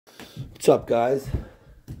What's up, guys?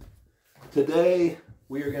 Today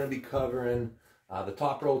we are going to be covering the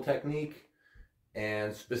top roll technique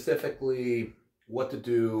and specifically what to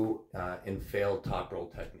do in failed top roll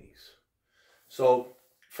techniques. So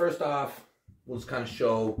first off, we'll just kind of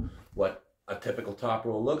show what a typical top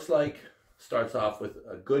roll looks like. Starts off with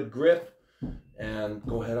a good grip and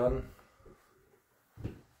go ahead on.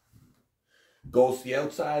 Goes to the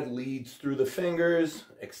outside, leads through the fingers,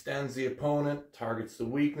 extends the opponent, targets the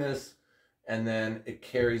weakness, and then it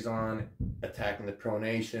carries on attacking the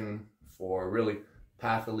pronation for really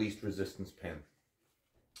path of least resistance pin.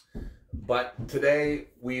 But today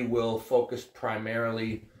we will focus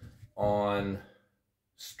primarily on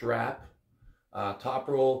strap top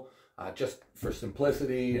roll, just for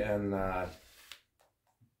simplicity, and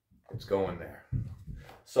it's going there.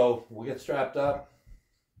 So we'll get strapped up.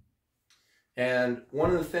 And one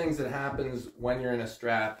of the things that happens when you're in a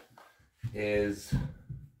strap is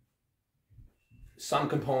some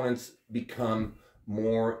components become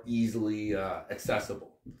more easily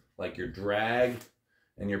accessible, like your drag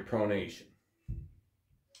and your pronation.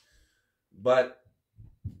 But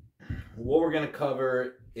what we're going to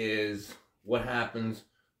cover is what happens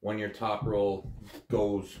when your top roll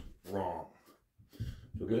goes wrong.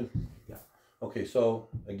 So good? Yeah. Okay, so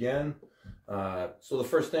again, so the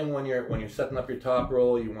first thing when you're setting up your top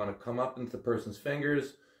roll, you want to come up into the person's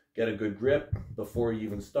fingers, get a good grip before you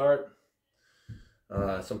even start.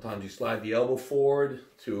 Sometimes you slide the elbow forward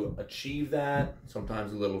to achieve that.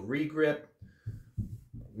 Sometimes a little regrip.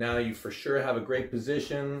 Now you for sure have a great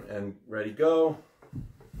position and ready, go.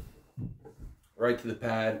 Right to the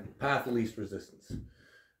pad, path of least resistance.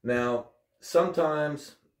 Now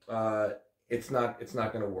sometimes it's not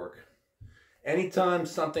going to work. Anytime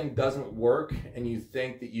something doesn't work and you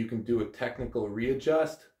think that you can do a technical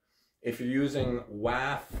readjust, if you're using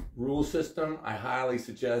WAF rule system, I highly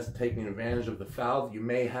suggest taking advantage of the foul that you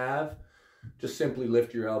may have. Just simply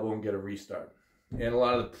lift your elbow and get a restart. In a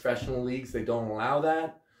lot of the professional leagues, they don't allow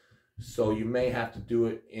that. So you may have to do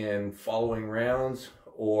it in following rounds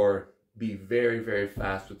or be very, very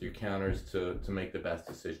fast with your counters to make the best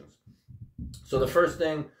decisions. So the first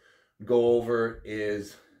thing to go over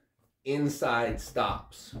is inside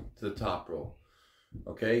stops to the top roll.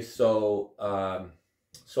 Okay, so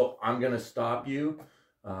I'm going to stop you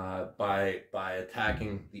by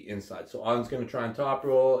attacking the inside. So I'm going to try and top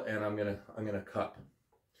roll, and I'm going to cup.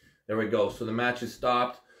 There we go. So the match is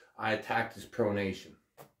stopped. I attacked his pronation.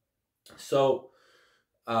 So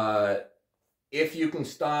if you can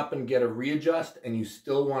stop and get a readjust and you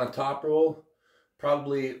still want to top roll,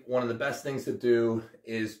 probably one of the best things to do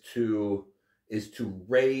is to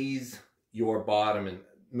raise your bottom and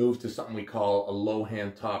move to something we call a low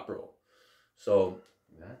hand top roll. So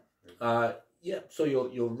yeah, so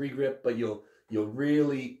you'll regrip, but you'll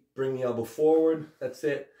really bring the elbow forward. That's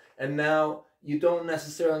it. And now you don't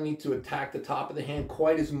necessarily need to attack the top of the hand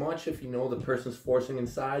quite as much. If you know the person's forcing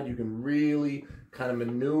inside, you can really kind of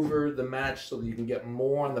maneuver the match so that you can get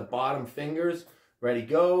more on the bottom fingers. Ready,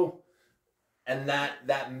 go. And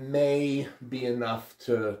that may be enough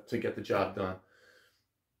to get the job done.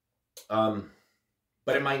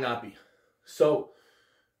 But it might not be. So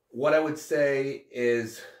what I would say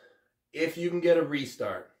is, if you can get a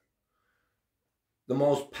restart, the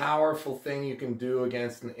most powerful thing you can do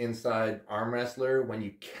against an inside arm wrestler when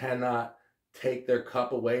you cannot take their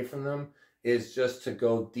cup away from them is just to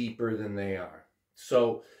go deeper than they are.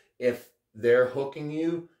 So if they're hooking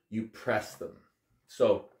you, you press them.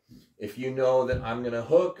 So if you know that I'm going to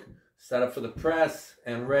hook, set up for the press,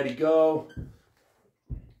 and ready, go,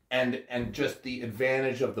 and just the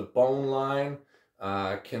advantage of the bone line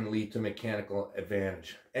can lead to mechanical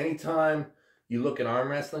advantage. Anytime you look at arm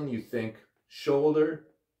wrestling, you think shoulder,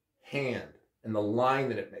 hand, and the line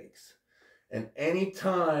that it makes. And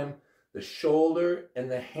anytime the shoulder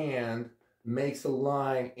and the hand makes a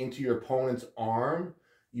line into your opponent's arm,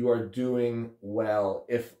 you are doing well.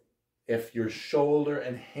 If your shoulder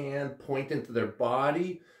and hand point into their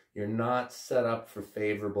body, you're not set up for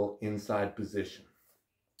favorable inside position.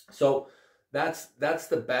 So that's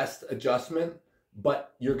the best adjustment,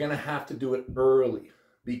 but you're going to have to do it early,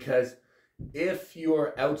 because if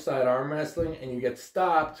you're outside arm wrestling and you get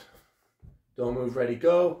stopped, don't move, ready,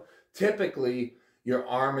 go, typically your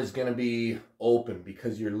arm is going to be open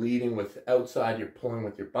because you're leading with outside, you're pulling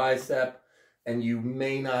with your bicep, and you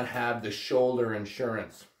may not have the shoulder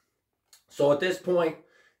insurance. So at this point,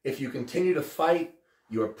 if you continue to fight,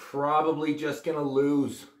 you're probably just going to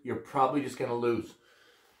lose. You're probably just going to lose.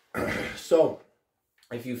 So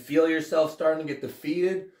if you feel yourself starting to get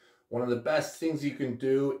defeated, one of the best things you can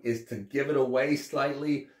do is to give it away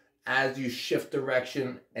slightly as you shift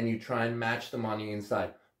direction and you try and match them on the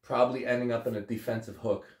inside, probably ending up in a defensive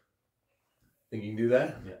hook. Think you can do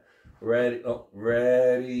that? Yeah. Ready,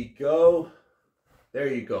 go. There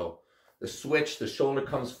you go. The switch, the shoulder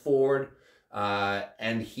comes forward,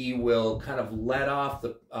 and he will kind of let off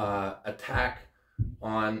the attack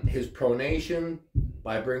on his pronation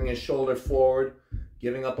by bringing his shoulder forward,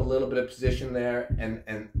 giving up a little bit of position there,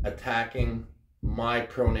 and attacking my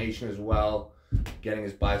pronation as well, getting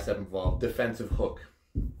his bicep involved. Defensive hook.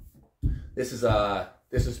 This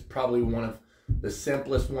is probably one of the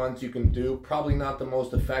simplest ones you can do. Probably not the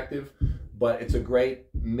most effective, but it's a great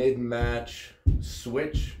mid-match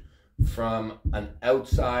switch from an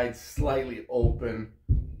outside, slightly open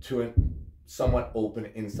to a somewhat open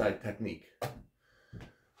inside technique.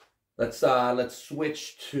 Let's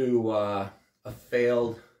switch to a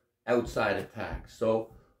failed outside attack.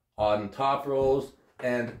 So on top rolls,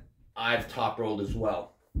 and I've top rolled as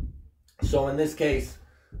well. So in this case,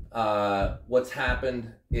 what's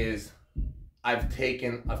happened is I've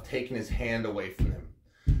taken his hand away from him.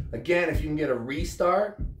 Again, if you can get a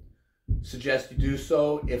restart, suggest you do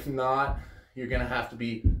so. If not, you're gonna have to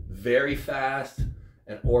be very fast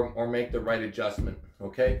and or make the right adjustment.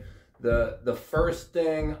 Okay. The first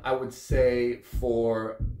thing I would say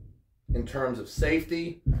in terms of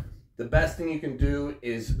safety, the best thing you can do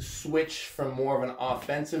is switch from more of an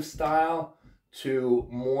offensive style to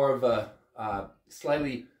more of a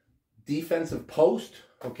slightly defensive post.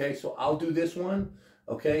 Okay, so I'll do this one.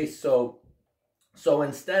 Okay, so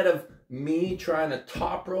instead of me trying to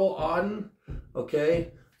top roll Auden,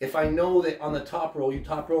 okay, if I know that on the top roll, you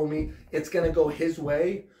top roll me, it's gonna go his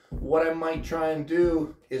way. What I might try and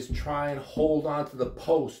do is try and hold on to the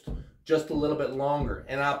post just a little bit longer,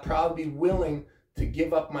 and I'll probably be willing to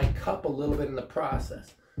give up my cup a little bit in the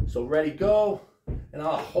process. So ready, go, and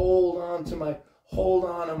I'll hold on to my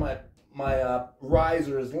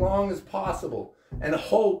riser as long as possible, and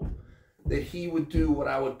hope that he would do what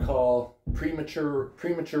I would call premature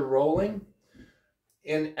rolling.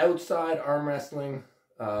 In outside arm wrestling,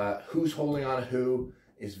 who's holding on to who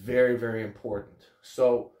is very, very important.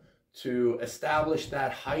 So to establish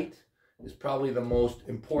that height is probably the most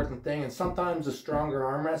important thing, and sometimes a stronger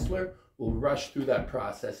arm wrestler will rush through that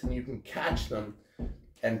process and you can catch them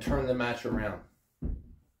and turn the match around.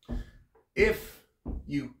 If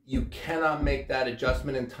you cannot make that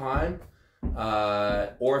adjustment in time,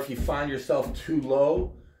 or if you find yourself too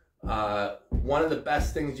low, one of the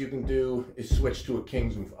best things you can do is switch to a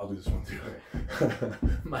King's move. I'll do this one too.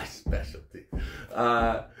 My specialty.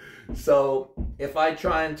 So if I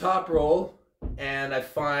try and top roll and I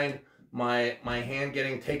find my hand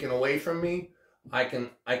getting taken away from me, I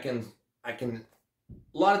can a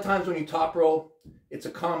lot of times when you top roll, it's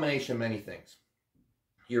a combination of many things.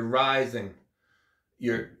 You're rising,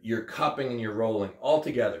 you're cupping, and you're rolling all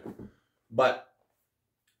together. But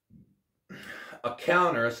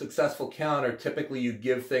a successful counter, typically you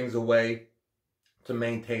give things away to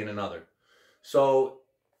maintain another. So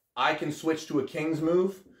I can switch to a King's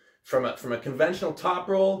move from a conventional top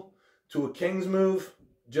roll to a King's move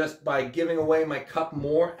just by giving away my cup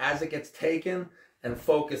more as it gets taken and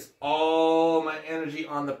focus all my energy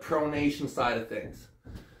on the pronation side of things.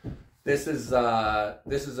 This is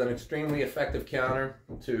an extremely effective counter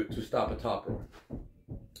to stop a top roll.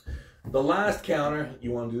 The last counter,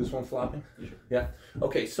 you want to do this one flopping? Sure. Yeah.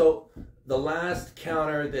 Okay, so the last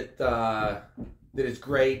counter that is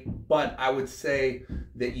great, but I would say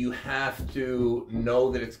that you have to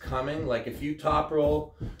know that it's coming. Like if you top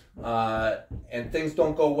roll and things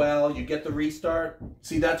don't go well, you get the restart.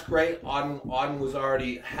 See, that's great. Auden was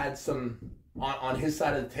already had some on his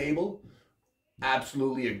side of the table.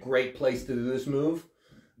 Absolutely a great place to do this move,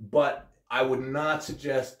 but I would not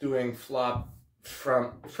suggest doing flop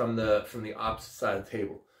from the opposite side of the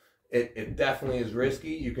table. It definitely is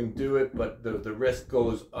risky. You can do it, but the risk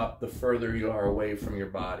goes up the further you are away from your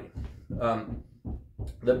body.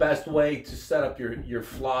 The best way to set up your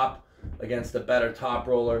flop against a better top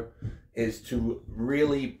roller is to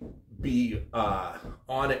really be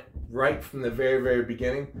on it right from the very, very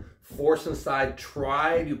beginning. Force inside,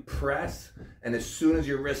 try to press, and as soon as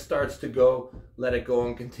your wrist starts to go, let it go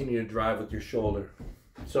and continue to drive with your shoulder.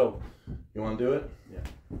 So, you want to do it?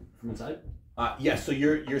 Yeah. From inside? Yes. So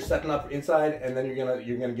you're setting up inside, and then you're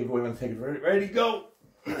gonna give away when to take it. Ready, go.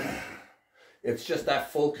 It's just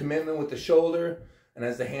that full commitment with the shoulder, and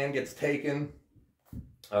as the hand gets taken,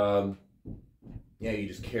 yeah, you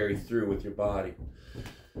just carry through with your body.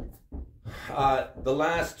 The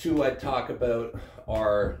last two I'd talk about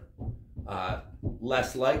are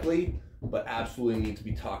less likely, but absolutely need to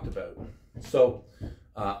be talked about. So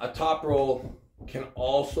a top roll can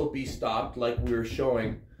also be stopped, like we were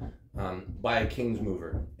showing, by a King's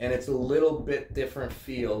mover. And it's a little bit different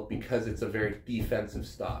feel because it's a very defensive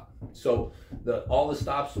stop. So all the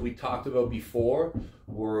stops that we talked about before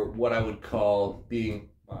were what I would call being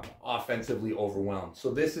offensively overwhelmed.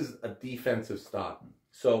 So this is a defensive stop.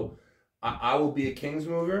 So I will be a King's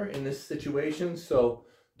mover in this situation. So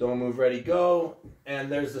don't move, ready, go.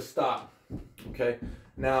 And there's the stop. Okay.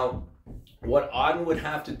 Now, what Auden would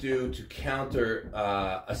have to do to counter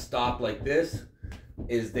a stop like this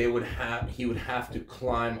is he would have to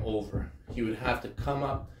climb over. He would have to come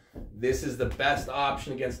up. This is the best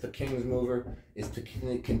option against the King's mover, is to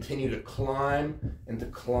continue to climb and to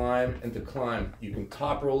climb and to climb. You can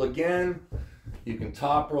top roll again. You can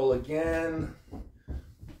top roll again.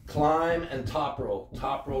 Climb and top roll.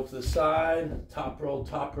 Top roll to the side. Top roll,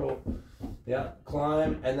 top roll. Yeah,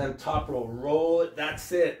 climb and then top roll. Roll it.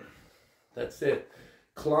 That's it. That's it.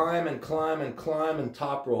 Climb and climb and climb and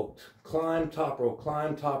top roll. Climb, top roll,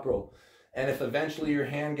 climb, top roll. And if eventually your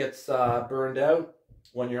hand gets burned out,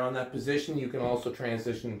 when you're on that position, you can also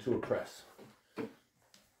transition to a press.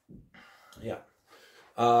 Yeah.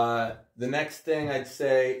 The next thing I'd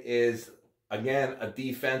say is, again, a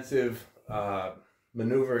defensive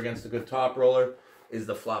maneuver against a good top roller is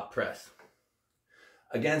the flop press.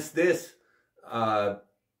 Against this, the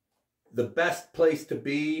best place to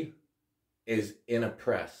be is in a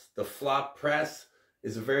press. The flop press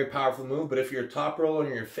is a very powerful move, but if you're a top roller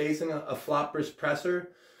and you're facing a flop wrist presser,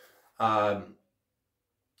 the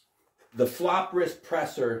flop wrist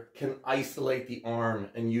presser can isolate the arm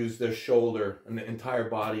and use their shoulder and the entire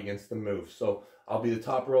body against the move. So I'll be the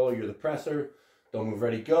top roller, you're the presser. Don't move,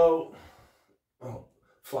 ready, go. Oh,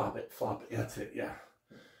 flop it, that's it, yeah.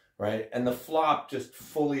 Right, and the flop just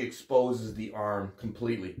fully exposes the arm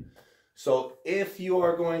completely. So if you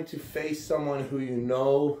are going to face someone who you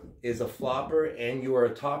know is a flopper and you are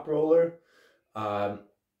a top roller,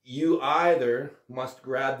 you either must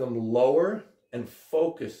grab them lower and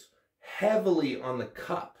focus heavily on the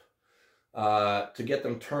cup to get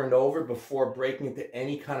them turned over before breaking into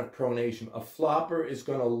any kind of pronation. A flopper is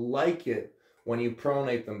going to like it when you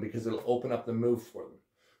pronate them because it'll open up the move for them.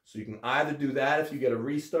 So you can either do that if you get a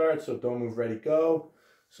restart, so don't move, ready, go,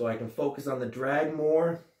 so I can focus on the drag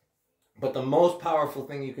more. But the most powerful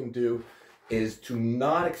thing you can do is to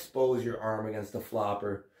not expose your arm against the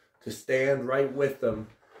flopper, to stand right with them,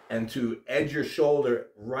 and to edge your shoulder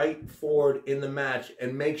right forward in the match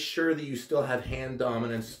and make sure that you still have hand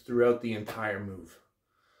dominance throughout the entire move.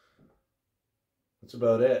 That's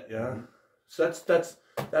about it, yeah? So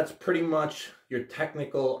that's pretty much your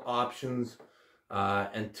technical options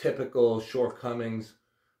and typical shortcomings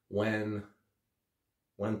when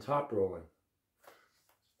top rolling.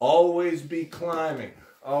 Always be climbing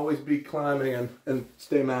and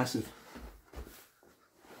stay massive.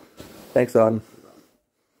 Thanks, Auden.